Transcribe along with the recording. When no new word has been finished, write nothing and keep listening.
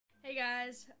Hey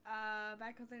guys,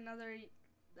 back with another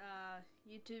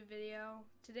YouTube video.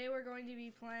 Today we're going to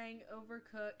be playing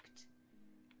Overcooked.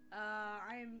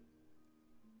 I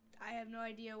have no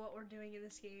idea what we're doing in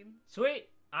this game. Sweet!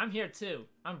 I'm here too.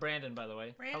 I'm Brandon, by the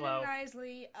way. Brandon Hello.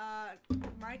 Nisly,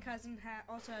 my cousin,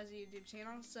 also has a YouTube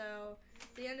channel, so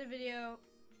at the end of the video,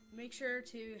 make sure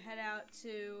to head out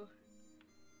to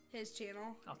his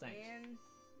channel. Oh, thanks. And,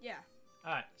 yeah.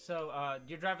 Alright, so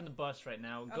you're driving the bus right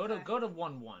now. Go Okay. to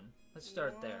 1-1. Let's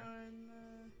start there.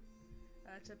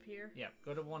 That's up here. Yeah,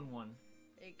 go to 1-1.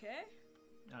 Okay.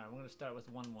 Alright, we're gonna start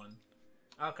with 1-1.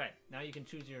 Okay, now you can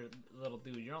choose your little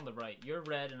dude. You're on the right. You're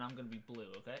red and I'm gonna be blue,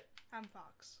 okay? I'm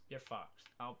Fox. You're Fox.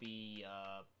 I'll be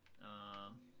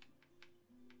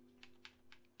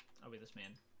this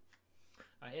man.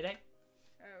 Alright, hit A.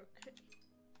 Okay.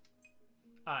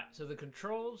 Alright, so the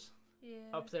controls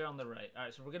Yeah. up there on the right.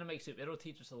 Alright, so we're gonna make soup. It'll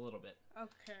teach us a little bit.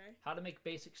 Okay. How to make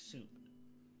basic soup.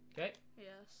 Okay?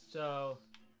 Yes. So,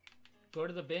 go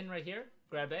to the bin right here,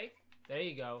 grab A, there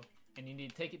you go, and you need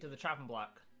to take it to the chopping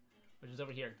block, which is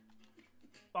over here.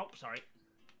 Oh, sorry.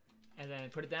 And then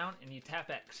put it down, and you tap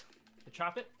X to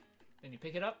chop it, then you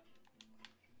pick it up,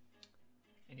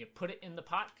 and you put it in the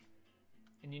pot,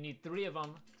 and you need 3 of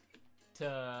them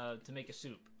to make a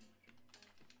soup.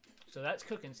 So that's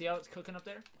cooking. See how it's cooking up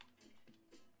there?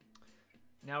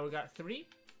 Now we got 3,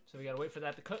 so we gotta wait for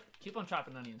that to cook. Keep on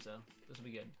chopping onions though. This will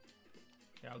be good.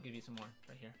 Here, I'll give you some more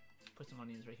right here. Put some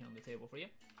onions right here on the table for you.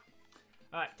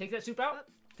 All right, take that soup out.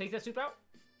 Take that soup out.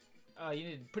 You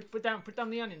need to put down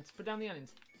the onions. Put down the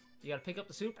onions. You gotta pick up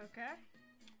the soup. Okay.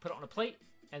 Put it on a plate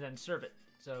and then serve it.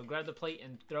 So grab the plate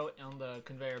and throw it on the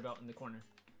conveyor belt in the corner.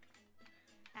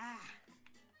 Ah.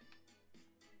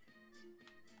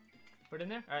 Put it in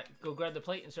there. All right, go grab the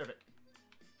plate and serve it.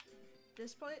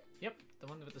 This plate? Yep, the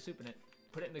one with the soup in it.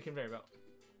 Put it in the conveyor belt.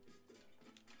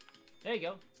 There you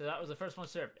go. So that was the first one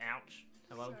served. Ouch.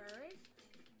 Hello. Sorry.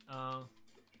 So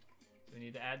we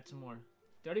need to add some more.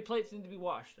 Dirty plates need to be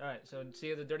washed. All right. So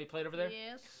see the dirty plate over there?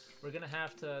 Yes. We're gonna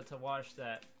have to wash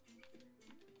that.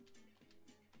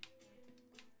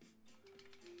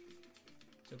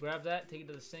 So grab that, take it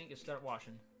to the sink, and start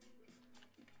washing.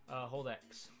 Hold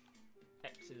X.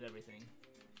 X is everything.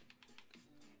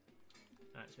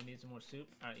 All right. So we need some more soup.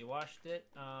 All right. You washed it.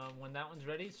 When that one's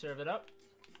ready, serve it up.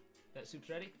 That soup's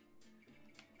ready.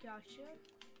 Gotcha.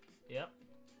 Yep.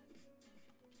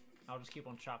 I'll just keep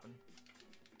on chopping.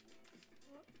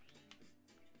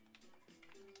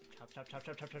 Chop, chop, chop,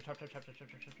 chop, chop, chop, chop, chop, chop, chop, chop,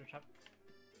 chop, chop, chop.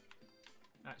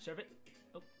 Alright, serve it.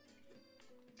 Oh.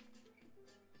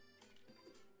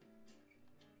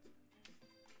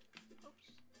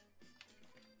 Oops.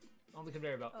 On the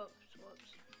conveyor belt. Oh,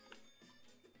 whoops.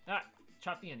 Alright,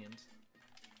 chop the onions.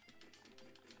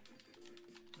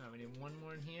 Alright, we need one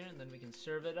more in here, and then we can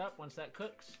serve it up once that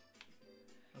cooks.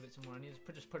 I'll get some more onions.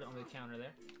 Just put it on the counter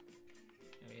there.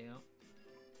 There you go.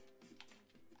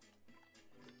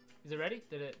 Is it ready?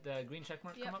 Did the green check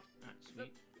mark come up? Alright,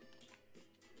 sweet.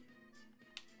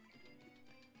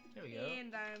 There we go.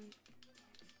 And I'm...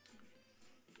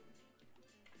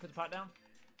 Put the pot down.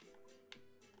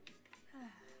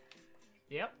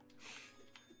 Yep.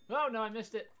 Oh, no, I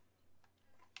missed it.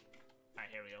 Alright,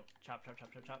 here we go. Chop, chop,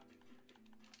 chop, chop, chop.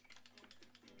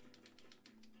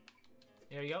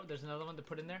 There you go. There's another one to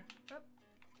put in there. Yep.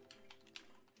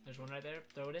 There's one right there.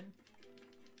 Throw it in.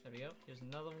 There we go. Here's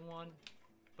another one,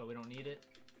 but we don't need it.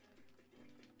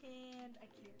 And I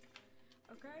can't.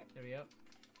 Okay. There we go.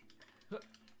 Huh.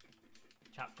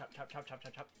 Chop, chop, chop, chop, chop,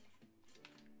 chop, chop.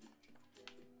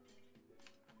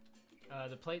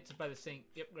 The plate's by the sink.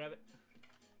 Yep, grab it.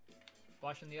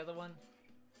 Washing the other one.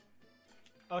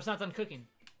 Oh, it's not done cooking.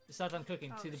 It's not done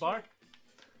cooking. Oh, See the shit. bar?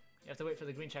 You have to wait for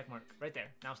the green check mark. Right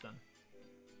there. Now it's done.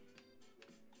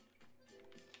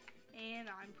 And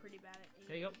I'm pretty bad at aiming.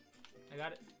 There you go. I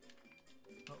got it.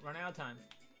 Oh, running out of time.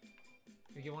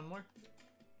 You get one more.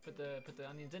 Put the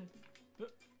onions in.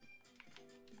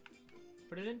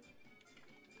 Put it in.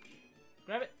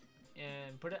 Grab it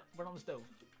and put it on the stove.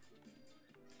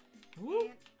 Woo!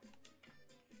 And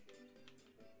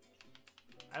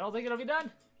I don't think it'll be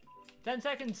done. 10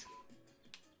 seconds.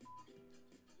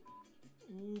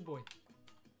 Ooh boy.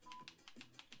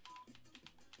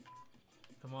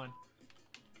 Come on.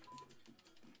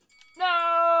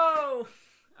 No!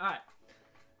 Alright.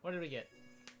 What did we get?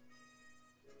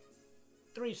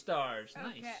 3 stars.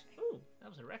 Nice. Okay. Ooh, that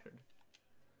was a record.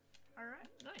 alright.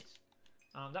 Nice.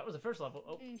 That was the first level.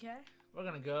 Oh, Okay. we're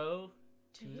gonna go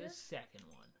to To the this? second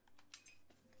one.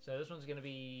 So this one's gonna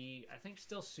be, I think,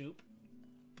 still soup,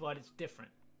 but it's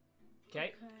different.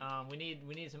 Okay. We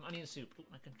need some onion soup. Ooh,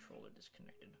 my controller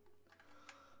disconnected.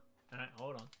 All right,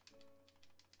 hold on.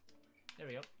 There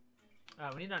we go.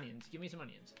 We need onions. Give me some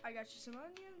onions. I got you some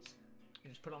onions. You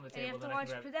just put it on the And you table. have to Then I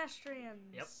watch can grab.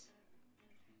 pedestrians. Yep.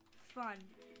 Fun.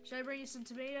 Should I bring you some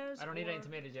tomatoes? I don't need any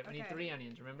tomatoes yet. We need Okay. 3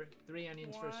 onions. Remember? 3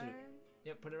 onions for soup.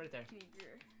 Yep. Put it right there. Need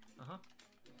your...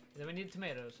 Then we need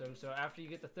tomatoes. So after you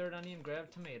get the 3rd onion, grab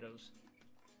tomatoes.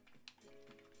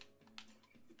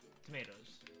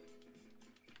 Tomatoes.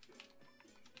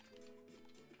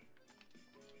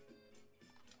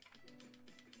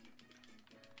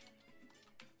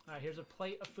 Alright, here's a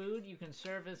plate of food. You can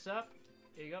serve this up.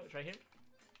 Here you go. It's right here.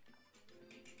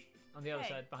 On the other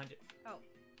side, behind you.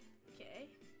 Okay.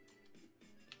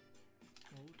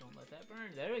 Ooh, don't let that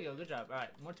burn. There we go. Good job. Alright,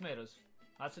 more tomatoes.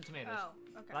 Lots of tomatoes.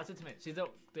 Oh, okay. Lots of tomatoes. See the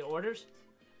orders?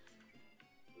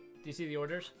 Do you see the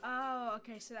orders? Oh,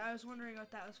 okay. So I was wondering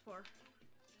what that was for.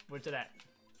 Where's it at?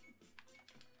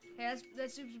 Hey,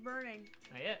 that soup's burning.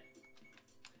 Not yet.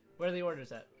 Where are the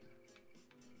orders at?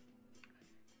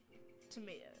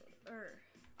 Tomato or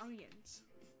onions.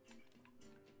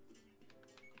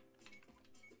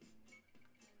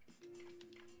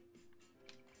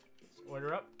 Let's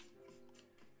order up.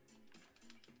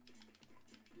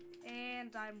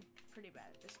 And I'm pretty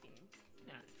bad at this game.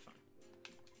 Yeah, it's fine.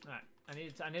 All right,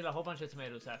 I need a whole bunch of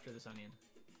tomatoes after this onion.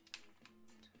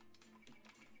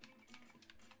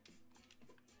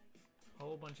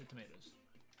 Whole bunch of tomatoes.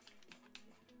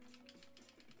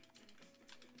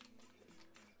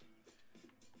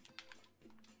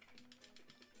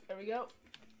 There we go.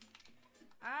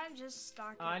 I'm just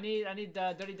stocking. I need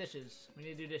dirty dishes. We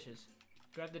need to do dishes.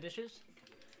 Grab the dishes.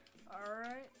 All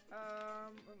right.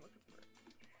 I'm looking for it.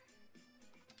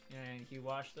 And you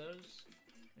wash those.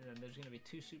 And then there's gonna be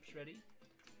 2 soups ready.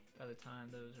 By the time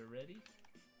those are ready,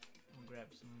 I'll grab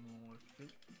some more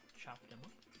fruit, chop them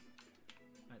up.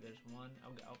 Alright, there's one.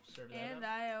 I'll serve that And up.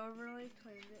 I overly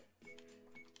cleaned it.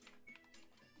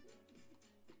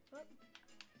 What?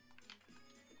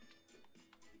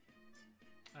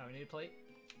 Alright, we need a plate.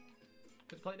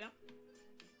 Put the plate down.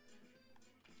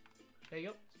 There you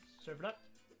go. Serve it up.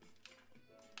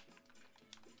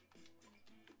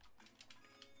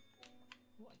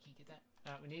 Oh, I can't get that.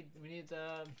 We need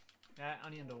that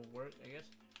onion to work, I guess.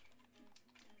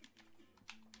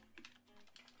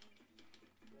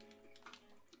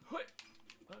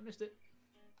 Oh, I missed it.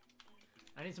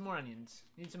 I need some more onions.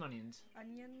 Need some onions.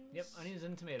 Onions? Yep, onions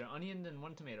and tomato. Onion and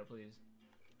 1 tomato, please.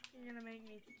 You're gonna make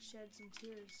me shed some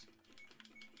tears.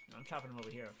 I'm chopping them over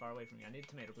here, far away from you. I need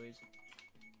tomato, please.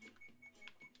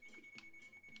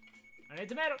 I need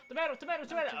tomato, tomato, tomato,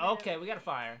 tomato. tomato. Okay, we got a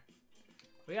fire.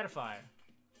 We got a fire.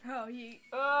 Oh, you...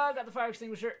 Oh, I got the fire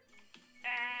extinguisher.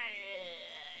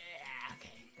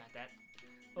 Okay, got that.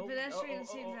 The pedestrians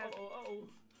seem to have...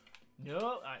 No,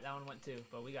 alright, that one went too,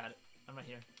 but we got it. I'm right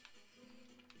here.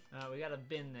 We gotta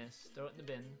bin this. Throw it in the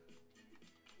bin.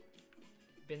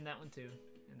 Bin that one too.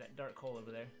 And that dark hole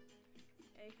over there.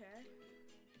 Okay.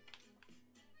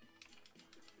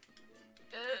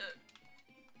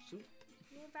 Soup.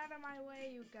 Move out of my way,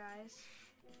 you guys.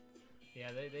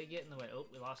 Yeah, they get in the way. Oh,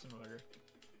 we lost an order.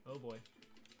 Oh boy.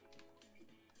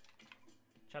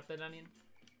 Chop that onion.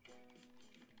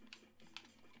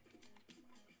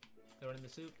 Throw it in the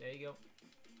soup. There you go.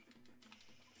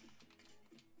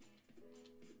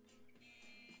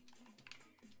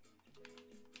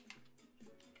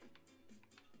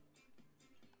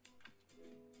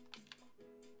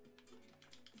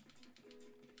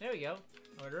 There we go.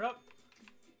 Order up.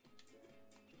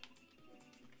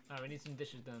 Alright, we need some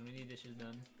dishes done. We need dishes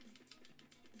done.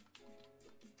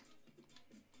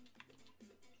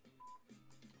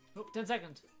 Oh, 10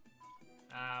 seconds.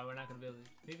 We're not gonna be able to.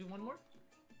 Maybe one more?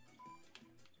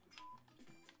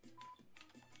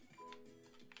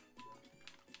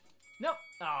 Nope.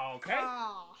 Oh, okay.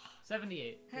 Oh.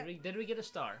 78. Did we get a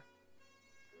star?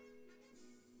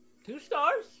 2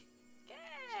 stars?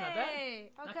 Not bad.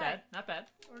 Yay! Okay. Not bad. Not bad.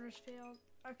 Orders failed.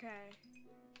 Okay.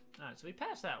 Alright, so we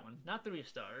passed that one. Not 3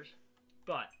 stars.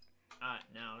 But, alright,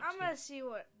 now I'm gonna see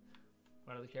what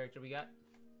other character we got?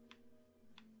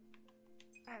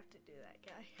 I have to do. That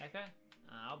guy. That guy?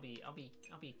 I'll be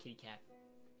a kitty cat.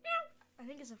 I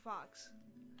think it's a fox.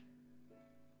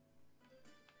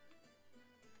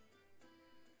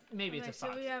 Maybe Okay, it's a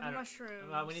fox. so we have I don't-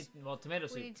 mushrooms. we need tomato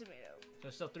soup. We need tomato. So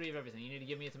still 3 of everything. You need to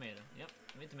give me a tomato. Yep,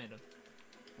 give me a tomato.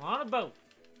 We're on a boat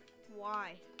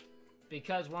Why?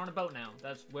 because we're on a boat now.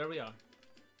 That's where we are.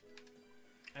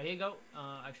 Here you go.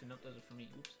 Actually, nope, those are for me.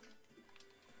 Oops.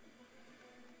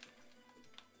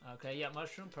 Okay, yeah,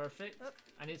 mushroom, perfect. Oop.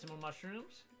 I need some more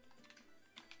mushrooms.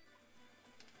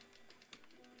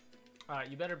 Alright,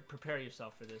 you better prepare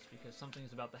yourself for this because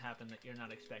something's about to happen that you're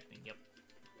not expecting. Yep.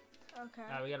 Okay.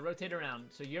 We gotta rotate around.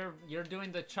 So you're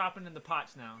doing the chopping in the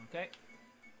pots now, okay?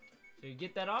 So you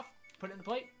get that off, put it in the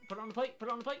plate, put it on the plate, put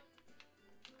it on the plate.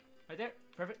 Right there,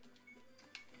 perfect.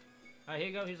 All right, here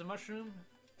you go. Here's a mushroom.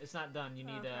 It's not done. You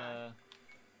need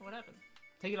what happened?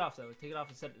 Take it off though. Take it off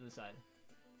and set it to the side.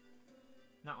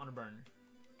 Not on a burner.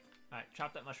 All right,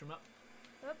 chop that mushroom up.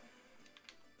 Yep.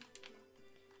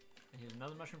 And here's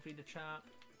another mushroom for you to chop.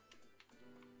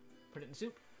 Put it in the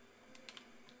soup.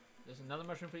 There's another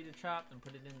mushroom for you to chop and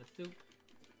put it in the soup.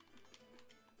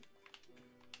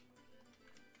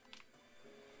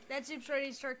 That soup's ready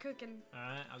to start cooking.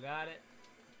 Alright, I got it.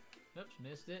 Oops,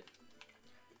 missed it.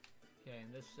 Okay,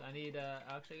 and this, I need,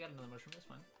 actually I got another mushroom, that's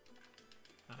fine.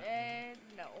 And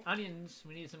no. Onions,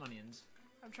 we need some onions.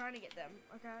 I'm trying to get them,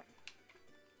 okay?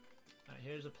 Alright,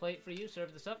 here's a plate for you,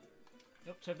 serve this up.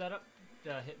 Nope, serve that up.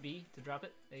 Hit B to drop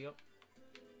it, there you go.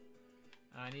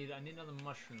 I need another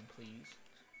mushroom, please.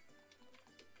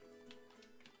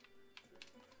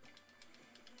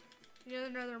 You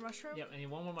need another mushroom? Yep, I need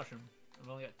one more mushroom. I've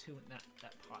only got 2 in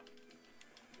that pot.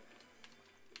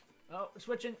 Oh,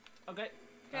 switching. Okay.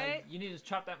 Okay. You need to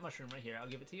chop that mushroom right here. I'll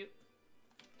give it to you.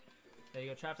 There you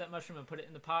go. Chop that mushroom and put it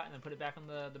in the pot and then put it back on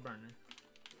the burner.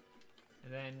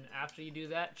 And then after you do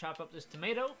that, chop up this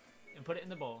tomato and put it in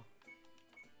the bowl.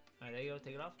 Alright, there you go.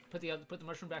 Take it off. Put the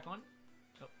mushroom back on.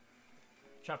 Oh.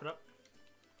 Chop it up.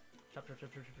 Chop, chop,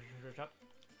 chop, chop, chop, chop, chop.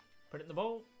 Put it in the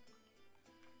bowl.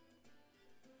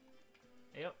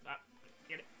 There you go.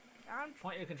 Get it.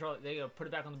 Point your controller. There you go. Put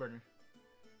it back on the burner.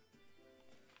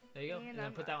 There you go. And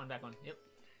then put that one back on. Yep.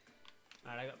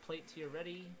 Alright, I got plates here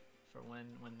ready for when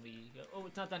we go. Oh,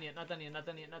 it's not done yet. Not done yet. Not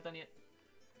done yet. Not done yet.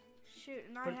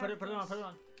 Shoot. Put it on. Put it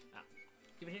on.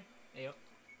 Give it here. There you go.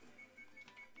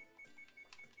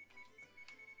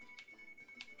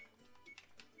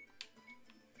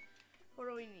 What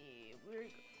do we need?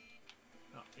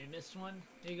 Oh, you missed one.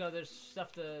 There you go. There's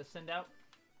stuff to send out.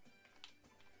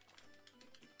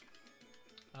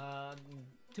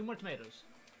 2 more tomatoes.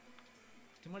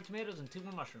 2 more tomatoes and 2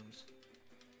 more mushrooms.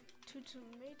 2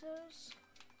 tomatoes.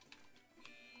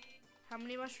 How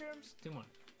many mushrooms? 2 more.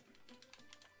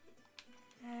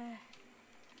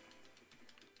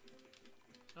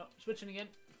 Oh, switching again.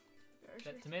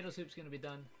 That tomato soup's gonna be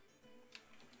done.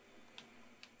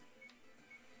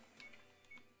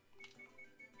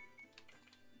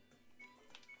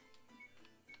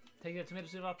 Take that tomato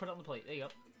soup off, put it on the plate. There you go.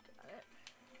 Got it.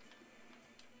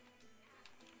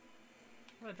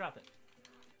 I'm gonna drop it.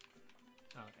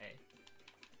 Oh, A.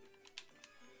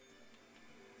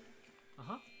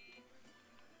 Uh-huh.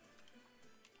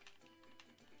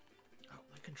 Oh,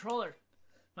 my controller.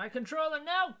 My controller,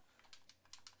 no!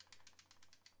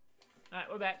 Alright,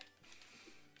 we're back.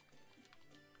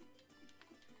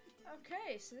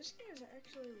 Okay, so this game is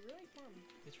actually really fun.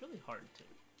 It's really hard, too.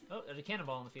 Oh, there's a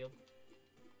cannonball in the field.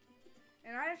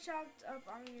 And I have chopped up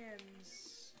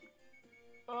onions.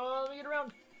 Oh, let me get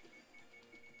around.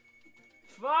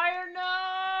 Fire,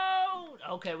 no!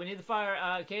 Okay, we need the fire.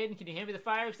 Caden, can you hand me the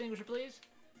fire extinguisher, please?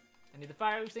 I need the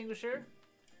fire extinguisher.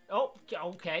 Oh,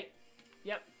 okay.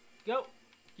 Yep, go.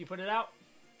 Can you put it out?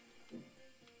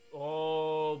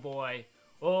 Oh, boy.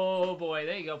 Oh, boy.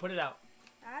 There you go. Put it out.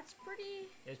 That's pretty...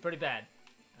 It's pretty bad.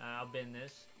 I'll bin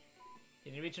this.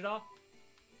 Can you reach it all?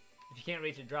 If you can't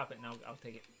reach it, drop it, and I'll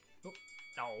take it. Oh.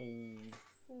 Oh.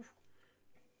 Oof.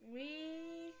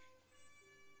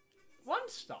 1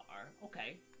 star.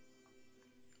 Okay.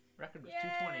 Record was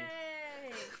 220.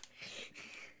 Yay!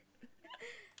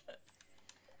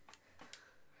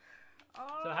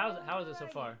 So how is it so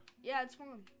far? Yeah, it's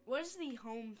fun. What is the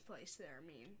home place there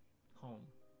mean? Home.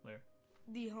 Where?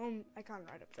 The home icon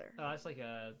right up there. Oh, that's like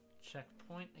a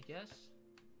checkpoint, I guess.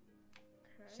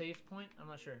 Okay. Save point? I'm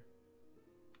not sure.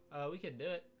 We could do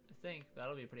it, I think.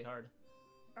 That'll be pretty hard.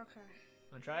 Okay.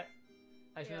 Wanna try it?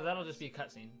 Actually, Yeah, no, that'll just be a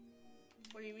cutscene.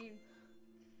 What do you mean?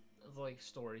 It's like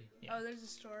story. Yeah. Oh, there's a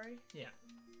story? Yeah.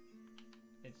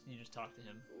 It's you just talk to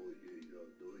him.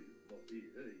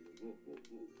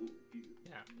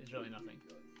 Yeah, it's really nothing.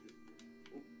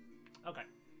 Okay.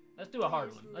 Let's do a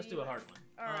hard one. Let's do a hard one.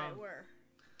 Alright, where?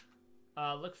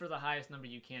 Look for the highest number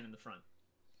you can in the front.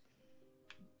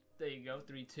 There you go.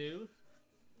 3, 2.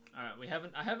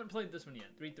 Alright, I haven't played this one yet.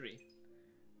 3, 3.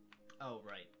 Oh,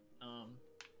 right.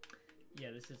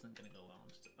 Yeah, this isn't gonna go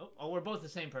well. Oh, we're both the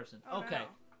same person. Oh, okay. no.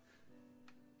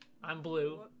 I'm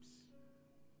blue. Whoops.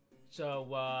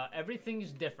 So,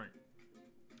 everything's different.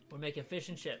 We're making fish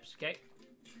and chips, okay?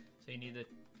 So you need to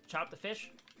chop the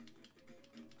fish,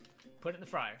 put it in the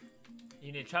fryer.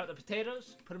 You need to chop the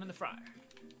potatoes, put them in the fryer.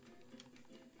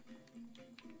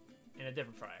 In a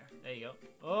different fryer. There you go.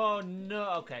 Oh,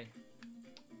 no. Okay.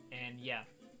 And, yeah.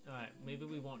 Alright, maybe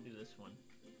we won't do this one.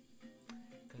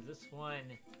 Because this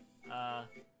one,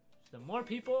 the more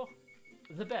people,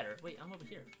 the better. Wait, I'm over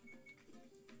here.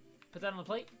 Put that on the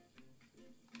plate.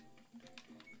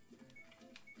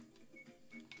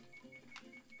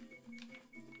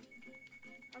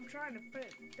 I'm trying to put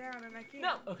it down and I can't.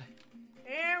 No! Okay.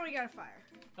 And we got a fire.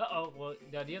 Uh-oh. Well,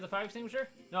 do you have the fire extinguisher?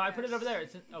 No, I put it over there.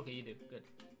 It's in, okay, you do. Good.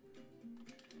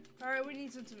 Alright, we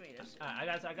need some tomatoes. I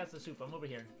got the soup. I'm over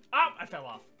here. Oh, I fell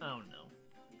off. Oh, no.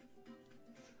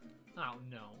 Oh,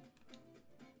 no.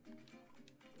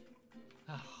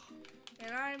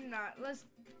 And I'm not. Let's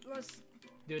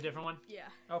do a different one? Yeah.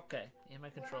 Okay. And my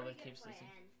controller keeps this.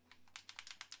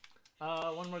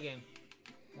 One more game.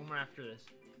 One more after this.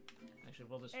 Actually,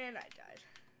 we'll just. And I died.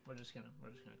 We're just gonna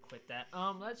quit that.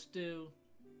 Let's do.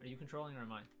 Are you controlling or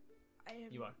am I? I am.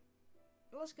 You are.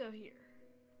 Let's go here.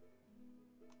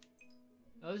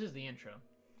 Oh, this is the intro.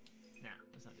 Nah,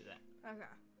 let's not do that. Okay.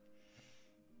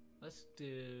 Let's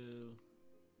do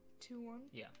 2-1.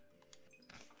 Yeah.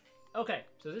 Okay,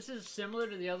 so this is similar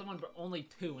to the other one, but only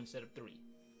 2 instead of 3.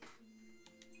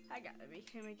 I gotta beat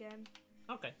him again.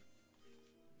 Okay.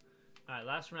 Alright,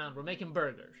 last round. We're making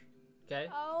burgers. Okay?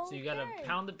 So you gotta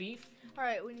pound the beef,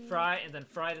 Alright, we need... fry, and then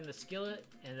fry it in the skillet,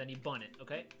 and then you bun it,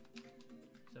 okay?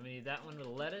 So we need that one with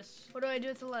the lettuce. What do I do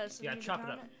with the lettuce? You gotta chop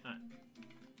it up. Alright.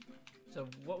 So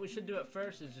what we should do at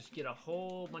first is just get a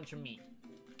whole bunch of meat.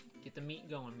 Get the meat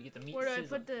going. Get the meat Where do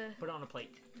sizzling. I put the... Put it on a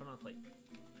plate. Put it on a plate.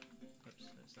 Oops,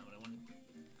 that's not what I wanted.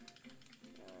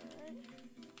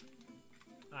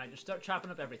 Alright, just start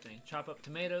chopping up everything. Chop up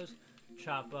tomatoes.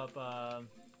 Chop up,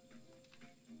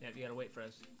 yeah, you gotta wait for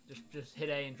us. Just hit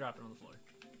A and drop it on the floor.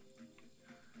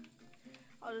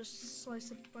 I'll just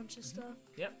slice up a bunch of stuff.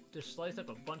 Yep, just slice up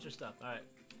a bunch of stuff. Alright.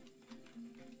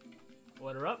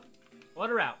 Order up.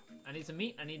 Order out. I need some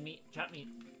meat. I need meat. Chop meat.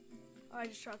 Oh, I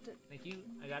just chopped it. Thank you.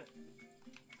 I got it.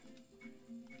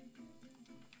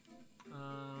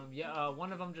 Yeah,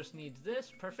 one of them just needs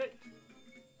this. Perfect.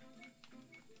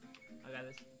 I got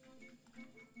this.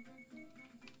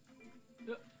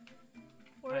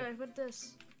 Where do I put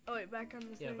this? Oh wait, back on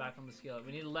the thing. Yeah, back on the skillet.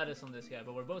 We need lettuce on this guy,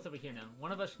 but we're both over here now.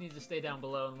 One of us needs to stay down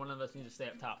below, and one of us needs to stay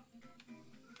up top.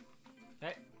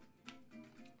 Okay.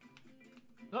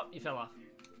 Oh, you fell off.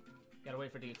 Gotta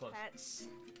wait for it to get close.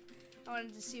 I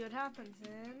wanted to see what happens,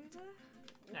 and...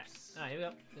 Next. Alright, here we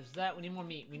go. There's that. We need more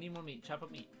meat. We need more meat. Chop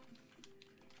up meat.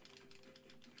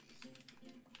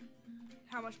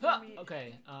 How much more meat?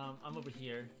 Okay, I'm over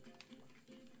here.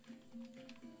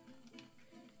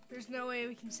 There's no way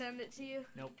we can send it to you?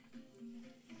 Nope.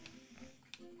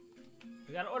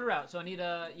 We gotta order out, so I need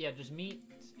yeah, just meat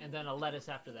and then a lettuce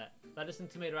after that. Lettuce and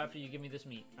tomato after you give me this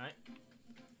meat, alright?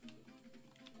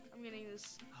 I'm getting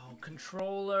this. Oh,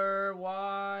 controller,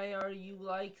 why are you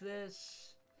like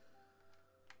this?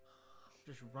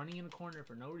 Just running in a corner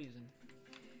for no reason.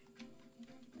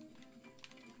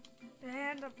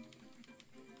 And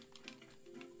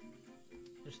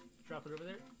just drop it over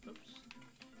there. Oops.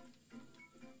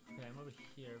 Okay, I'm over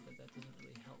here, but that doesn't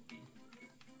really help me.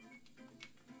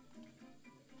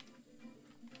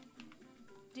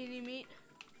 do you need meat?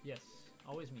 Yes,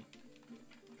 always meat.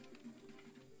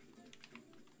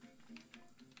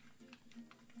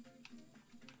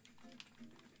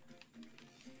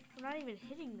 I'm not even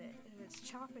hitting it, and it's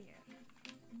chopping it.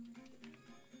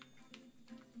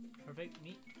 Perfect,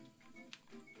 meat.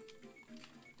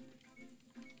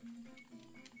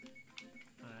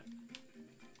 Alright.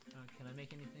 Can I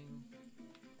make anything?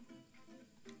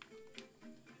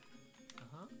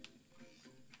 Uh-huh.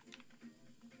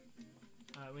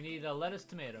 Alright, we need a lettuce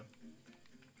tomato.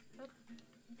 Oh.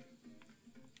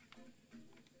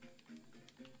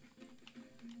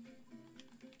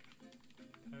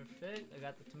 Perfect, I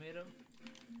got the tomato.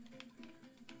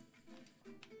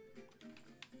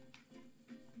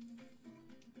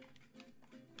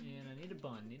 And I need a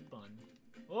bun,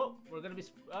 Oh, we're gonna be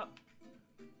up.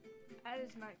 That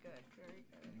is not good. Very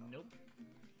good. Nope.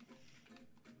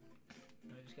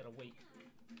 I just gotta wait.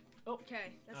 Oh,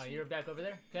 okay. That's you're back over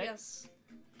there? Okay. Yes.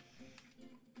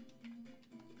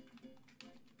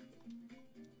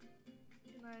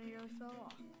 And I nearly fell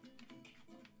off.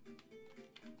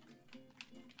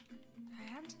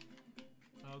 And?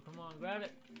 Oh, come on, grab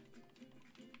it.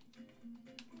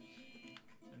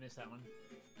 I missed that one.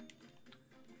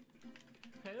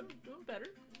 Okay, doing better.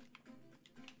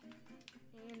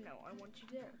 And no, I want you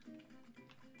there.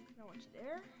 I want you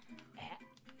there.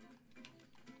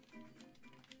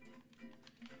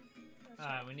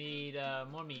 Alright, we need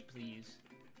more meat, please.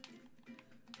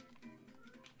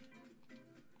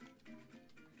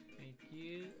 Thank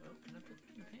you. Oh, can I put it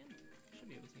in the pan? Should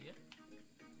be able to, yep.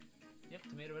 Yep,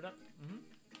 tomato it up.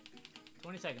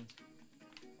 20 seconds.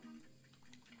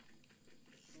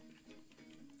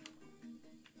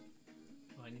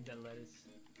 Oh, I need that lettuce.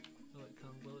 Will it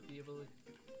come? Will it be able to?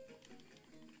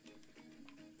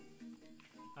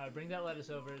 Alright, bring that lettuce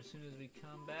over as soon as we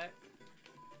come back.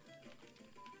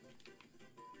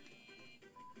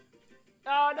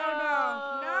 Oh no!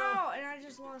 Oh, no! And I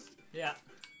just lost. Yeah.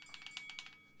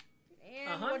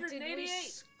 And what did we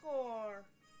 188. score?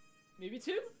 Maybe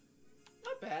 2?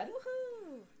 Not bad.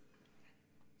 Woohoo!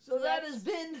 So that has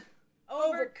been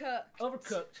Overcooked.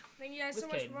 Overcooked. Thank you guys so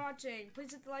with much Caden. for watching.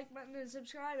 Please hit the like button and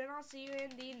subscribe, and I'll see you in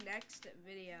the next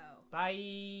video.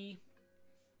 Bye.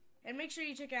 And make sure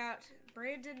you check out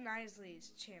Brandon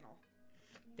Nisly's channel.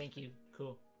 Thank you.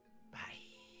 Cool. Bye.